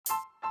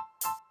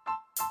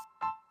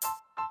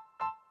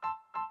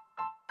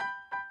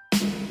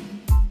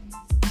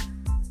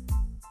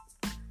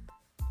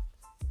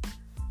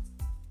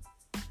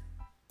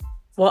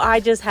Well, I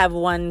just have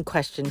one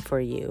question for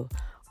you.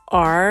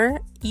 Are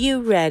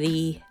you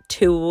ready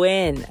to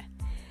win?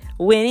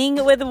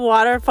 Winning with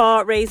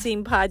Waterfall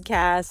Racing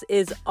podcast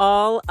is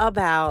all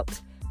about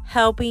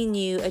helping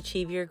you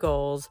achieve your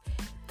goals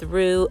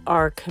through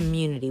our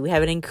community. We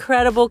have an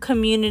incredible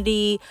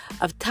community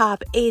of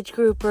top age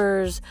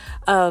groupers,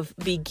 of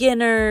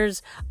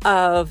beginners,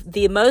 of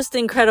the most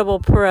incredible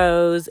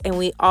pros, and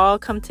we all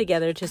come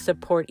together to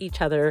support each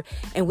other.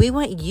 And we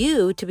want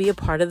you to be a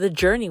part of the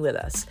journey with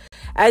us.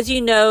 As you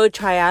know,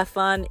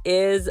 triathlon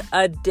is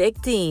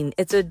addicting.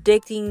 It's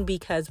addicting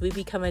because we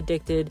become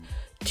addicted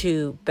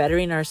to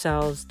bettering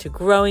ourselves, to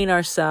growing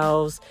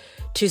ourselves,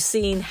 to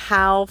seeing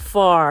how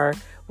far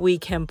we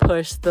can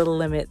push the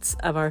limits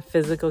of our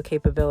physical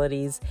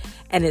capabilities.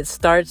 And it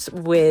starts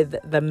with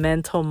the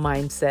mental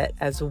mindset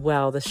as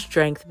well. The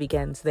strength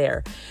begins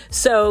there.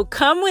 So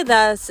come with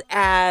us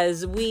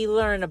as we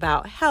learn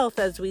about health,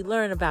 as we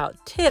learn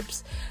about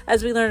tips,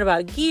 as we learn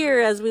about gear,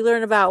 as we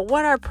learn about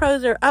what our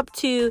pros are up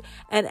to,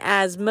 and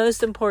as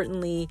most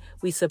importantly,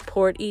 we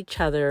support each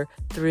other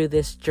through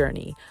this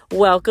journey.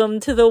 Welcome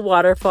to the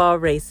Waterfall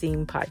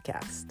Racing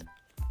podcast.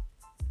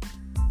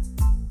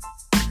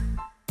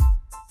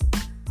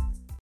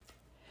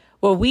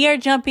 Well, we are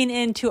jumping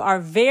into our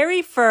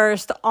very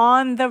first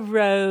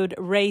on-the-road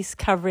race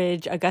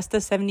coverage, Augusta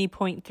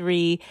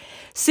 70.3.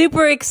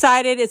 Super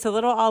excited. It's a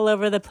little all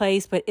over the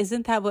place, but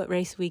isn't that what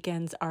race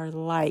weekends are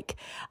like?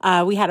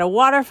 We had a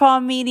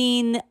waterfall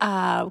meeting,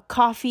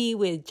 coffee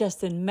with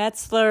Justin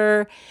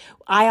Metzler.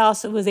 I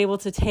also was able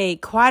to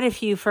take quite a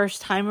few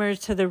first-timers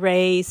to the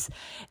race.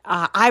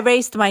 I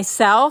raced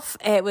myself.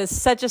 It was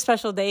such a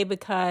special day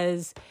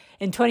because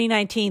in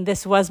 2019,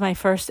 this was my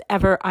first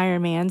ever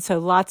Ironman. So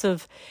lots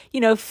of,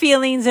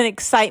 feelings and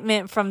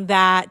excitement from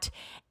that.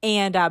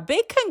 And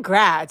big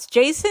congrats.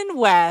 Jason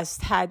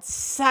West had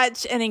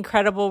such an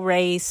incredible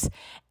race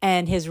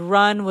and his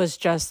run was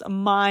just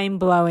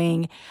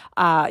mind-blowing.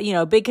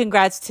 Big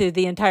congrats to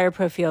the entire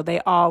pro field. They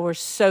all were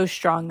so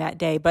strong that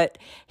day. But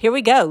here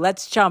we go.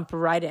 Let's jump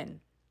right in.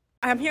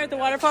 I'm here at the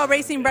Waterfall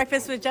Racing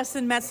Breakfast with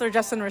Justin Metzler.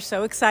 Justin, we're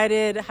so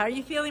excited. How are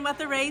you feeling about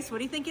the race? What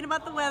are you thinking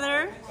about the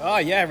weather? Oh,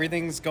 yeah,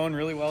 everything's going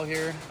really well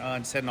here.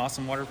 Just had an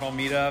awesome waterfall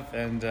meetup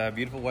and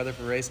beautiful weather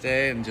for race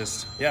day. And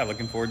just,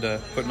 looking forward to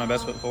putting my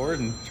best foot forward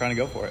and trying to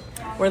go for it.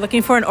 We're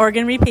looking for an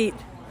Oregon repeat.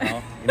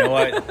 Well, you know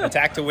what?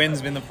 Attack to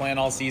win's been the plan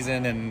all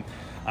season, and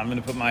I'm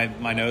going to put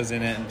my nose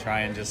in it and try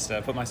and just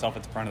put myself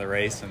at the front of the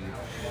race and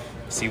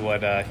see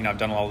what, I've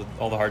done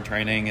all the hard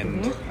training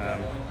and,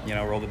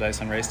 roll the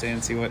dice on race day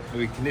and see what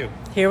we can do.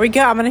 Here we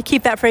go. I'm going to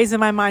keep that phrase in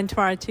my mind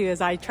tomorrow, too,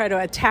 as I try to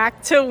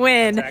attack to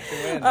win. Attack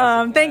to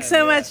win. Thanks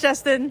so much,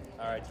 Justin.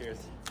 All right, cheers.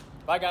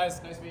 Bye,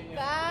 guys. Nice meeting you.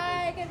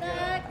 Bye. Good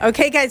luck.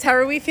 Okay, guys, how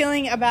are we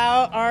feeling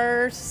about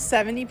our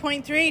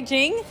 70.3?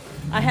 Jing?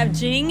 I have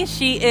Jing.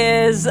 She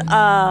is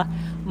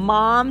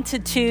mom to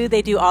two.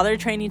 They do all their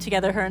training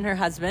together, her and her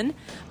husband.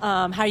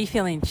 How are you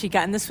feeling? She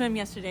got in the swim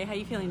yesterday. How are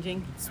you feeling,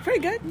 Jing? It's pretty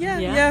good.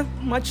 Yeah.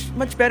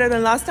 Much better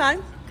than last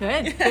time.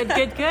 Good.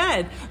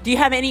 Do you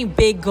have any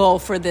big goal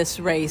for this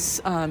race?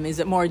 Is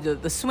it more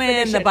the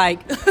swim, the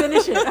bike?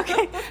 Finish it.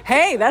 Okay.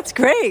 Hey, that's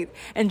great.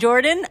 And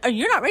Jordan,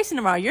 you're not racing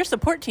tomorrow. You're a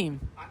support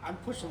team. I'm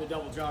pushing the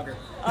double jogger.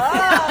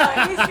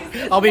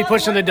 Oh, I'll be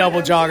pushing the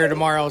double jogger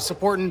tomorrow,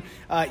 supporting,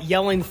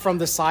 yelling from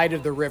the side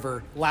of the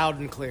river, loud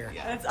and clear.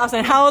 That's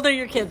awesome. How old are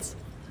your kids?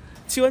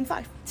 2 and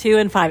 5. 2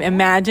 and 5.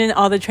 Imagine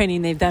all the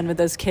training they've done with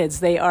those kids.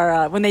 They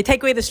are, when they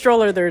take away the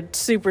stroller, they're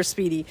super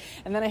speedy.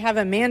 And then I have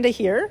Amanda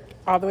here,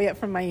 all the way up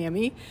from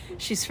Miami.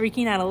 She's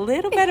freaking out a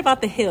little bit about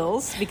the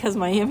hills because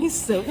Miami's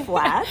so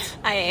flat.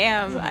 I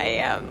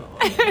am.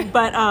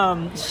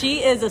 But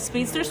she is a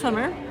speedster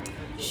swimmer.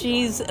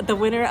 She's the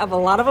winner of a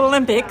lot of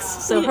Olympics,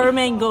 so her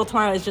main goal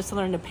tomorrow is just to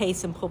learn to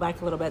pace and pull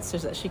back a little bit so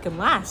that she can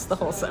last the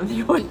whole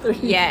 70.3.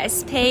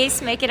 Yes,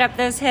 pace, make it up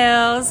those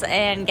hills,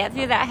 and get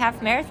through that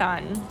half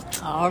marathon.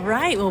 All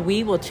right, well,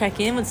 we will check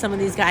in with some of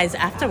these guys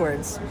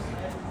afterwards.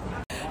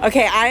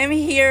 Okay, I am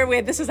here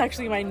with, this is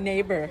actually my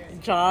neighbor,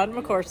 John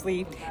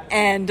McCorsley,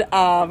 and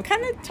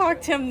kind of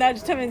talked him,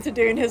 nudged him into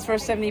doing his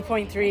first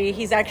 70.3.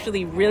 He's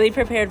actually really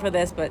prepared for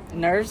this, but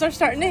nerves are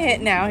starting to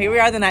hit now. Here we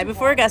are the night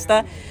before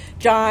Augusta.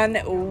 John,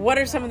 what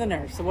are some of the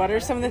nerves? What are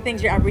some of the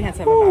things you're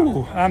apprehensive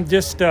about? I'm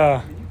just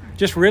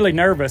really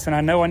nervous, and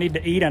I know I need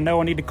to eat. I know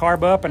I need to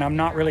carb up, and I'm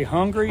not really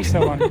hungry,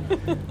 so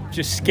I'm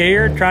just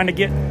scared, trying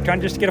to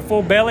just get a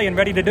full belly and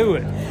ready to do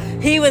it.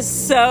 He was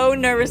so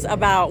nervous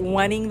about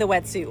wanting the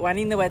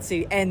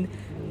wetsuit, and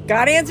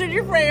God answered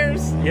your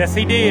prayers. Yes,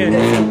 he did.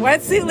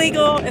 Wetsuit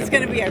legal. It's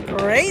going to be a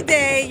great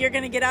day. You're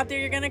going to get out there.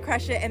 You're going to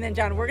crush it. And then,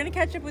 John, we're going to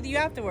catch up with you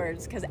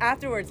afterwards, because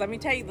afterwards, let me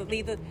tell you,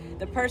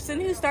 the person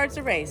who starts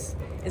a race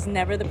is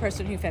never the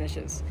person who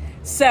finishes.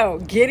 So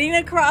getting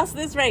across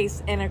this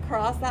race and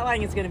across that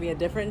line is going to be a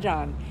different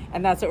John.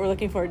 And that's what we're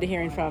looking forward to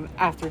hearing from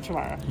after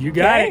tomorrow. You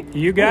got it.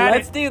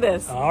 Let's do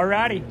this. All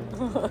righty.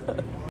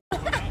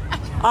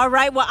 All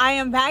right, well, I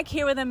am back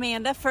here with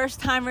Amanda,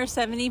 first timer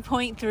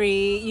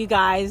 70.3. You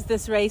guys,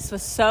 this race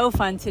was so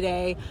fun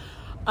today.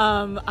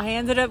 I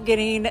ended up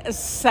getting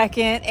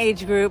second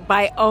age group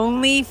by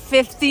only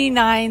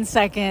 59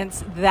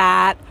 seconds.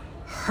 That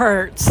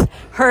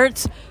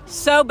hurts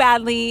so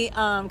badly.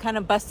 Kind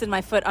of busted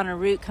my foot on a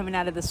route coming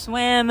out of the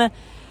swim,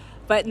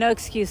 but no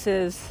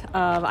excuses.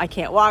 I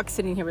can't walk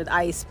sitting here with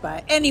ice,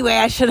 but anyway,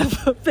 I should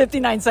have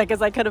 59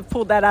 seconds. I could have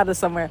pulled that out of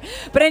somewhere.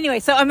 But anyway,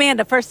 so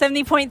Amanda, first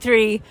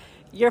 70.3,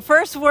 your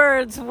first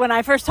words when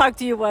I first talked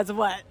to you was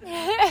what?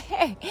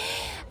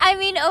 I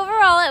mean,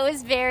 overall, it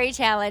was very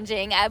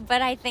challenging,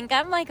 but I think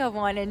I'm like a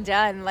one and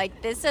done.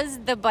 Like,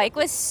 the bike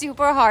was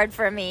super hard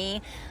for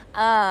me.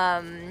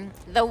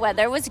 The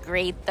weather was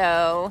great,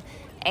 though.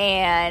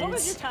 And What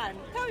was your time?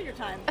 Tell me your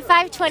time.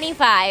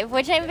 5:25,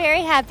 which I'm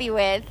very happy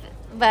with,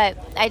 but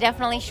I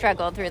definitely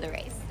struggled through the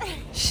race.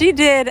 She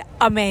did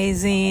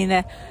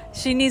amazing.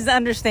 She needs to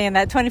understand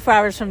that 24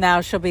 hours from now,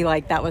 she'll be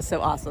like, that was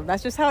so awesome.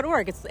 That's just how it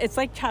works. It's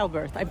like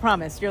childbirth, I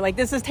promise. You're like,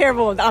 this is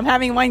terrible. I'm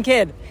having one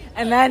kid.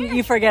 And then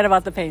you forget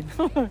about the pain.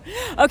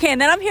 Okay, and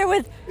then I'm here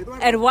with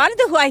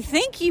Eduardo, who I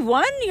think he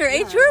won your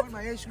age group. I won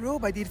my age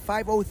group. I did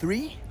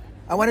 5:03.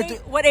 I wanted to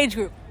What age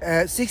group?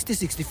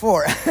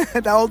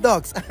 60-64. The old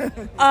dogs.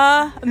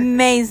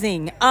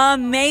 Amazing.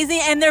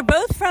 And they're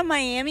both from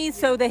Miami,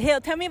 so the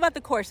hill. Tell me about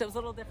the course. It was a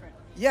little different.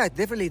 Yeah,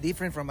 definitely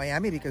different from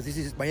Miami because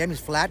Miami's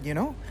flat, you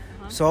know.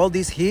 So all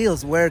these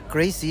hills were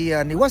crazy,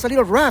 and it was a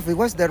little rough.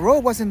 The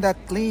road wasn't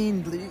that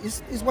clean.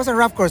 It was a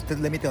rough course,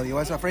 let me tell you. I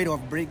was afraid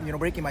of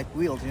breaking my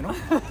wheels, you know.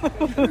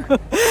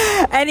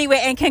 Anyway,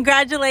 and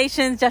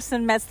congratulations,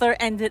 Justin Metzler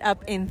ended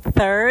up in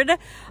third.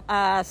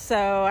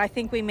 So I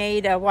think we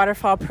made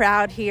Waterfall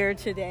proud here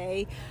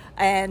today,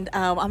 and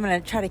I'm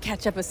going to try to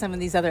catch up with some of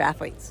these other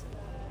athletes.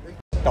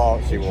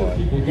 Thought she would.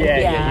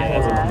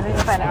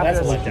 That's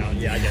a letdown.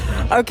 Yeah, I get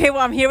that. Okay,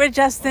 well, I'm here with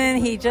Justin.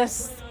 He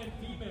just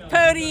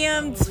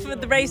podiumed for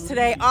the race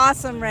today.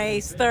 Awesome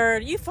race.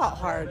 Third. You fought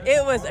hard.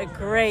 It was a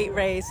great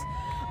race.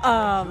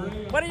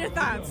 What are your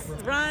thoughts?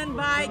 Run,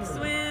 bike,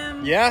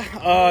 swim?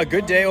 Yeah,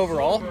 good day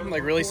overall.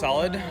 Like really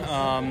solid.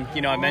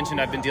 I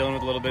mentioned I've been dealing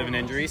with a little bit of an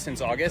injury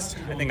since August.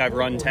 I think I've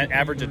run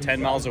average of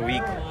 10 miles a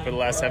week for the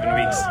last 7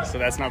 weeks. So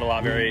that's not a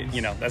lot.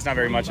 That's not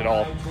very much at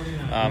all.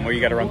 Where you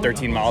got to run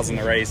 13 miles in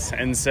the race.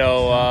 And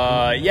so,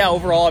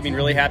 overall, I've been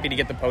really happy to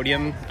get the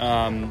podium.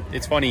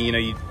 It's funny,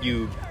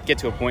 you get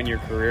to a point in your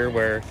career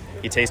where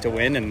you taste a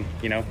win, and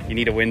you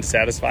need a win to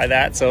satisfy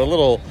that. So a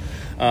little.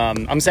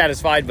 I'm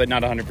satisfied, but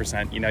not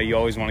 100%. You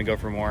always want to go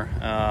for more.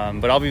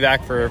 But I'll be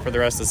back for the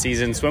rest of the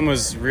season. Swim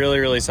was really,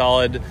 really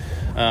solid,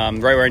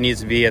 right where I needed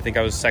to be. I think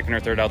I was second or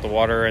third out the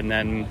water. And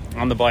then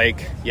on the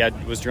bike,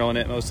 was drilling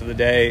it most of the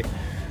day,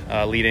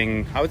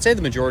 leading, I would say,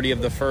 the majority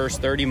of the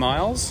first 30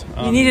 miles.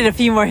 You needed a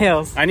few more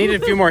hills. I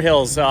needed a few more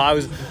hills. So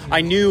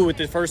I knew with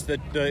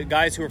the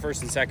guys who were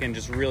first and second,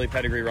 just really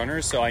pedigree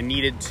runners. So I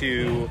needed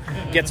to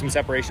get some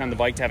separation on the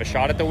bike to have a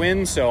shot at the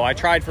win. So I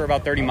tried for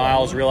about 30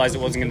 miles, realized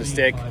it wasn't going to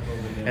stick,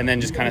 and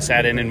then just kind of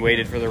sat in and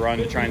waited for the run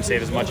to try and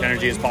save as much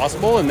energy as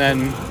possible. And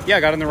then,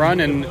 got in the run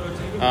and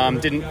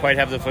didn't quite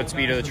have the foot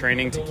speed or the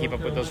training to keep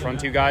up with those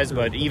front two guys.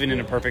 But even in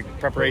a perfect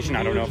preparation,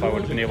 I don't know if I would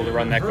have been able to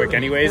run that quick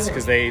anyways,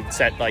 because they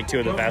set like two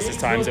of the fastest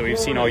times that we've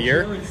seen all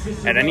year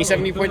at any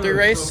 70.3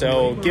 race.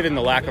 So given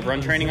the lack of run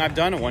training I've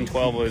done, a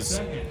 112 was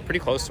pretty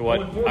close to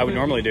what I would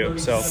normally do.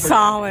 So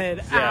solid.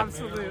 Yeah,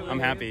 absolutely. I'm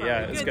happy.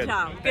 Yeah, it's good.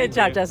 Good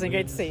job, Justin.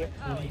 Great to see you.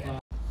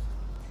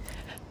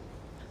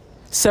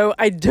 So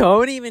I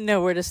don't even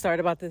know where to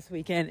start about this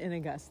weekend in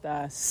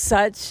Augusta.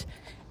 Such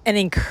an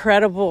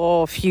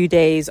incredible few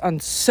days on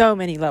so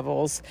many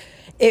levels.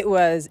 It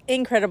was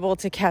incredible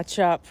to catch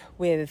up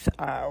with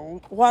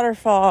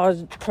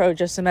Waterfall Pro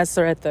Justin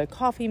Metzler at the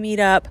coffee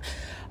meetup.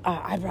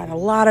 I brought a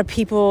lot of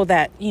people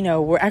that,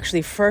 were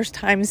actually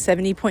first-time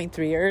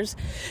 70.3ers.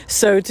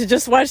 So to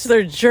just watch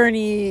their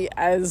journey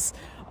as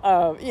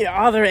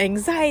all their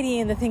anxiety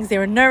and the things they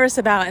were nervous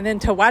about, and then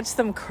to watch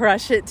them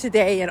crush it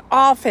today and they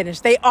all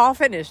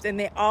finished and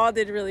they all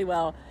did really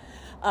well,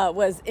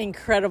 was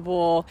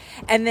incredible.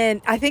 And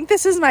then I think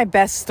this is my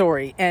best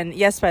story. And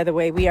yes, by the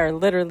way, we are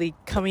literally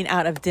coming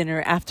out of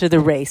dinner after the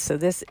race. So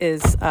this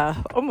is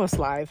almost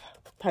live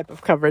type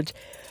of coverage.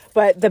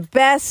 But the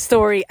best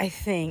story, I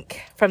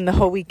think, from the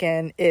whole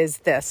weekend is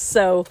this.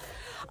 So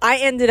I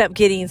ended up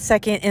getting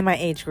second in my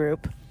age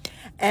group,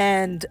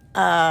 and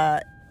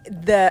at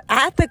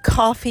the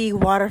coffee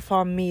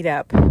Waterfall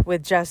meetup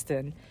with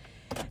Justin,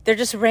 there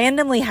just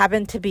randomly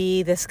happened to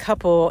be this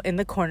couple in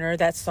the corner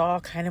that saw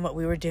kind of what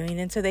we were doing,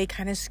 and so they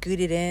kind of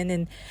scooted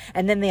in,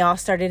 and then they all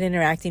started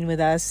interacting with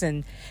us,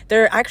 and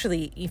they're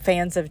actually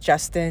fans of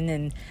Justin,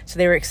 and so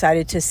they were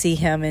excited to see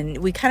him, and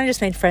we kind of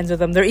just made friends with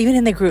them. They're even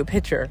in the group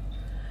picture.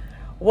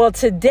 Well,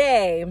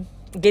 today,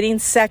 getting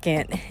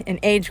second in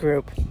age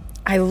group,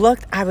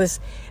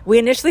 we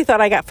initially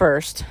thought I got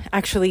first,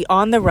 actually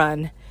on the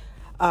run.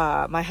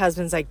 My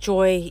husband's like,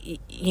 Joy,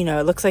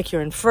 it looks like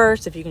you're in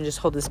first. If you can just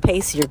hold this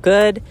pace, you're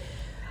good.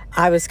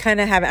 I kind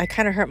of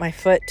hurt my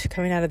foot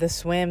coming out of the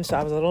swim, so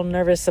I was a little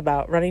nervous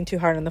about running too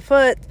hard on the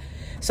foot.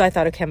 So I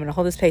thought, okay, I'm going to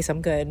hold this pace.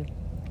 I'm good.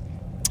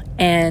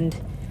 And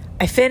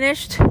I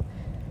finished.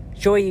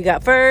 Joy, you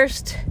got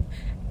first.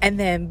 And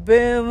then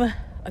boom,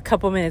 a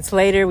couple minutes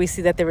later, we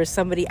see that there was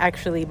somebody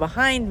actually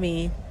behind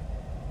me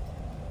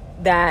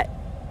that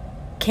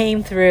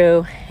came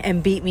through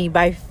and beat me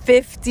by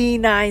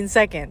 59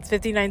 seconds.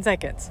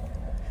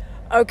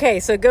 Okay,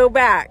 so go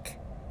back.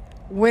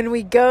 When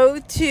we go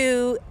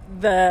to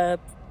the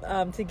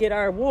to get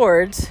our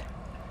awards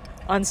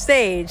on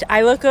stage,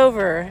 I look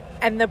over,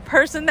 and the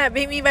person that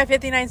beat me by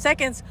 59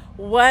 seconds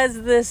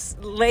was this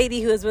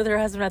lady who was with her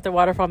husband at the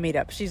Waterfall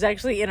meetup. She's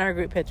actually in our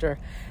group picture.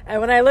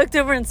 And when I looked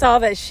over and saw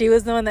that she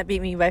was the one that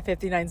beat me by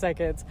 59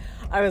 seconds,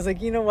 I was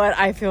like, you know what?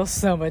 I feel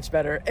so much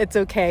better. It's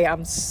okay.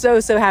 I'm so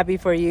happy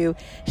for you.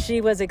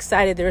 She was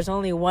excited. There was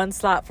only one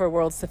slot for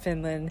Worlds to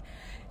Finland.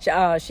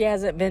 She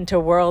hasn't been to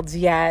Worlds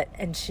yet,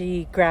 and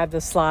she grabbed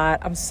the slot.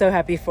 I'm so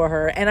happy for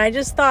her. And I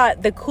just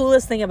thought the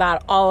coolest thing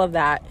about all of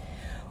that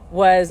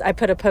was, I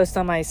put a post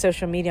on my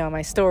social media, on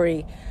my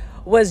story,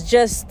 was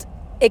just,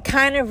 it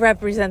kind of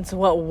represents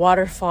what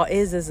Waterfall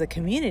is as a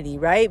community,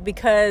 right?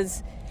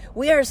 Because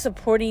we are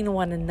supporting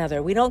one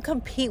another. We don't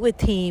compete with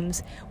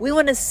teams. We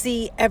want to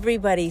see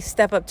everybody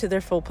step up to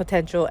their full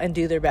potential and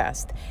do their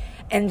best.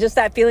 And just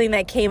that feeling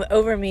that came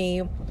over me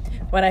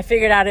when I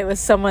figured out it was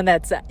someone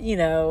that's, you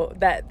know,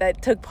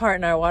 that took part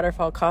in our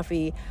Waterfall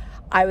Coffee,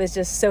 I was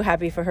just so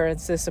happy for her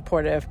and so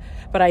supportive.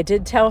 But I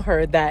did tell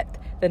her that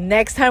the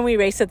next time we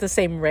race at the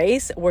same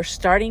race, we're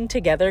starting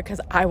together because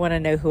I want to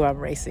know who I'm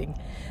racing.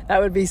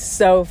 That would be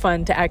so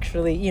fun to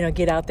actually, you know,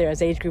 get out there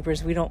as age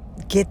groupers. We don't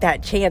get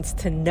that chance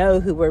to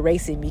know who we're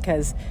racing,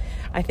 because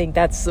I think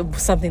that's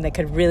something that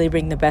could really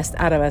bring the best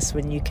out of us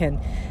when you can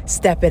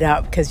step it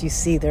up because you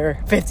see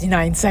they're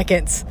 59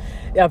 seconds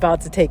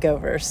about to take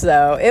over.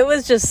 So it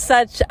was just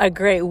such a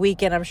great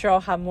weekend. I'm sure I'll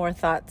have more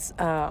thoughts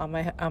on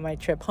my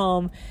trip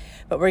home.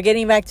 But we're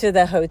getting back to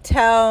the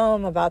hotel.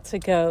 I'm about to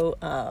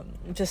go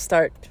just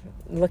start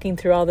looking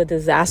through all the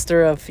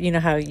disaster of, you know,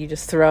 how you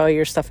just throw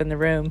your stuff in the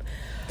room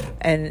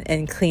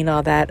and clean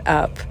all that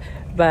up.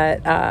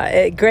 But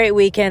a great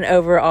weekend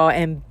overall,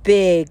 and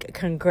big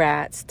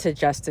congrats to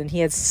Justin. He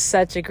had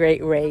such a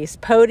great race.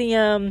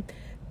 Podium,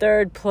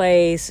 third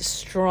place,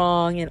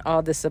 strong in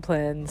all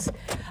disciplines.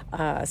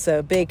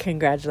 So big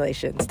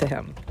congratulations to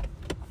him.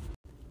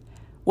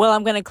 Well,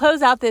 I'm going to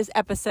close out this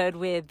episode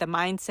with the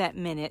Mindset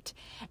Minute,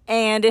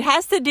 and it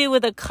has to do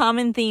with a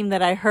common theme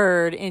that I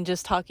heard in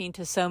just talking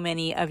to so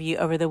many of you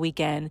over the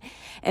weekend,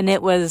 and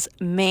it was,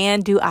 man,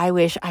 do I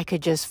wish I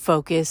could just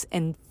focus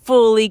and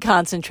fully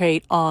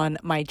concentrate on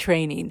my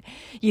training,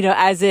 you know,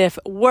 as if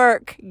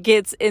work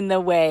gets in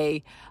the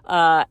way.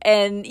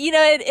 And, you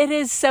know, it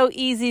is so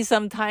easy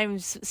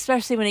sometimes,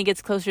 especially when it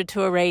gets closer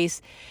to a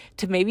race,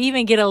 to maybe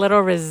even get a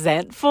little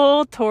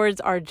resentful towards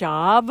our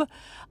job.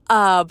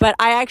 But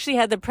I actually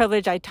had the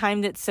privilege, I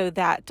timed it so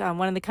that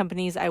one of the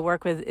companies I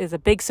work with is a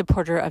big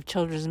supporter of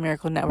Children's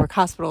Miracle Network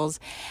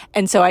hospitals.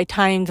 And so I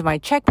timed my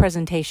check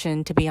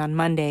presentation to be on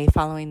Monday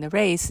following the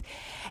race.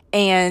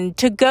 And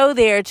to go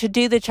there to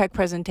do the check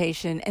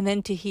presentation and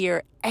then to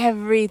hear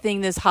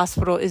everything this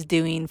hospital is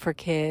doing for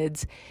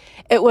kids,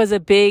 it was a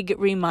big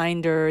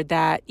reminder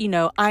that, you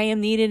know, I am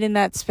needed in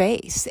that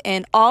space.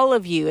 And all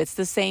of you, it's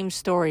the same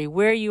story,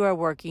 where you are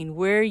working,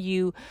 where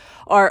you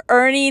are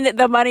earning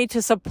the money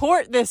to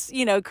support this,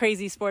 you know,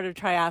 crazy sport of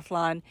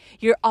triathlon.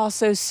 You're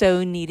also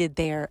so needed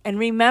there. And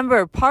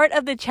remember, part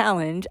of the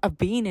challenge of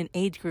being an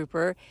age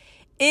grouper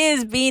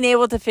is being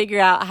able to figure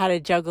out how to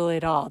juggle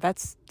it all.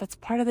 That's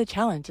part of the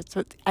challenge. It's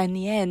what, in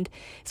the end,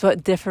 it's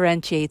what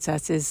differentiates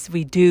us, is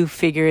we do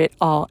figure it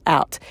all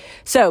out.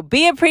 So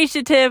be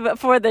appreciative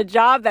for the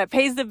job that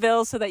pays the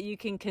bills so that you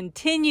can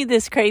continue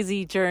this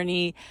crazy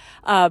journey.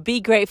 Be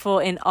grateful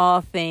in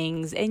all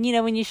things. And, you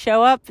know, when you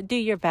show up, do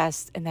your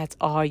best. And that's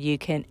all you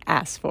can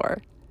ask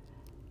for.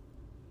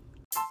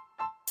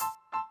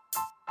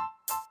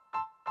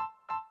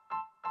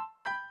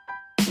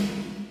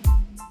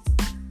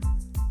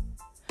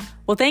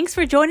 Well, thanks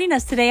for joining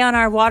us today on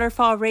our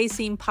Waterfall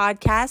Racing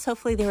podcast.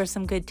 Hopefully there were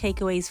some good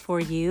takeaways for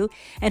you,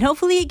 and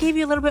hopefully it gave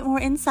you a little bit more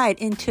insight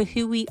into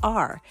who we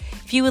are.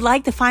 If you would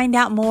like to find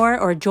out more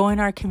or join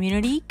our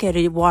community, go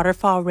to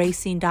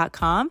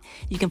waterfallracing.com.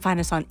 You can find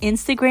us on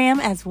Instagram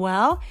as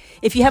well.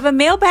 If you have a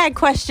mailbag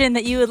question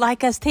that you would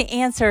like us to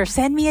answer,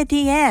 send me a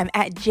DM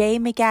at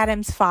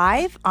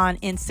jmcadams5 on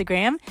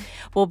Instagram.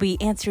 We'll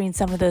be answering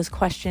some of those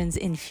questions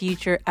in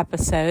future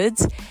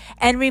episodes.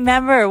 And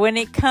remember, when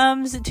it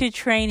comes to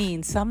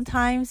training,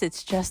 sometimes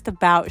it's just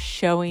about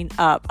showing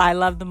up. I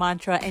love the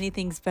mantra,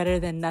 anything's better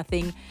than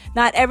nothing.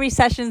 Not every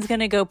session's going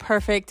to go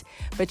perfect,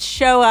 but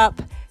show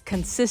up.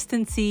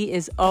 Consistency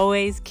is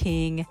always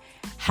king.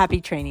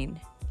 Happy training.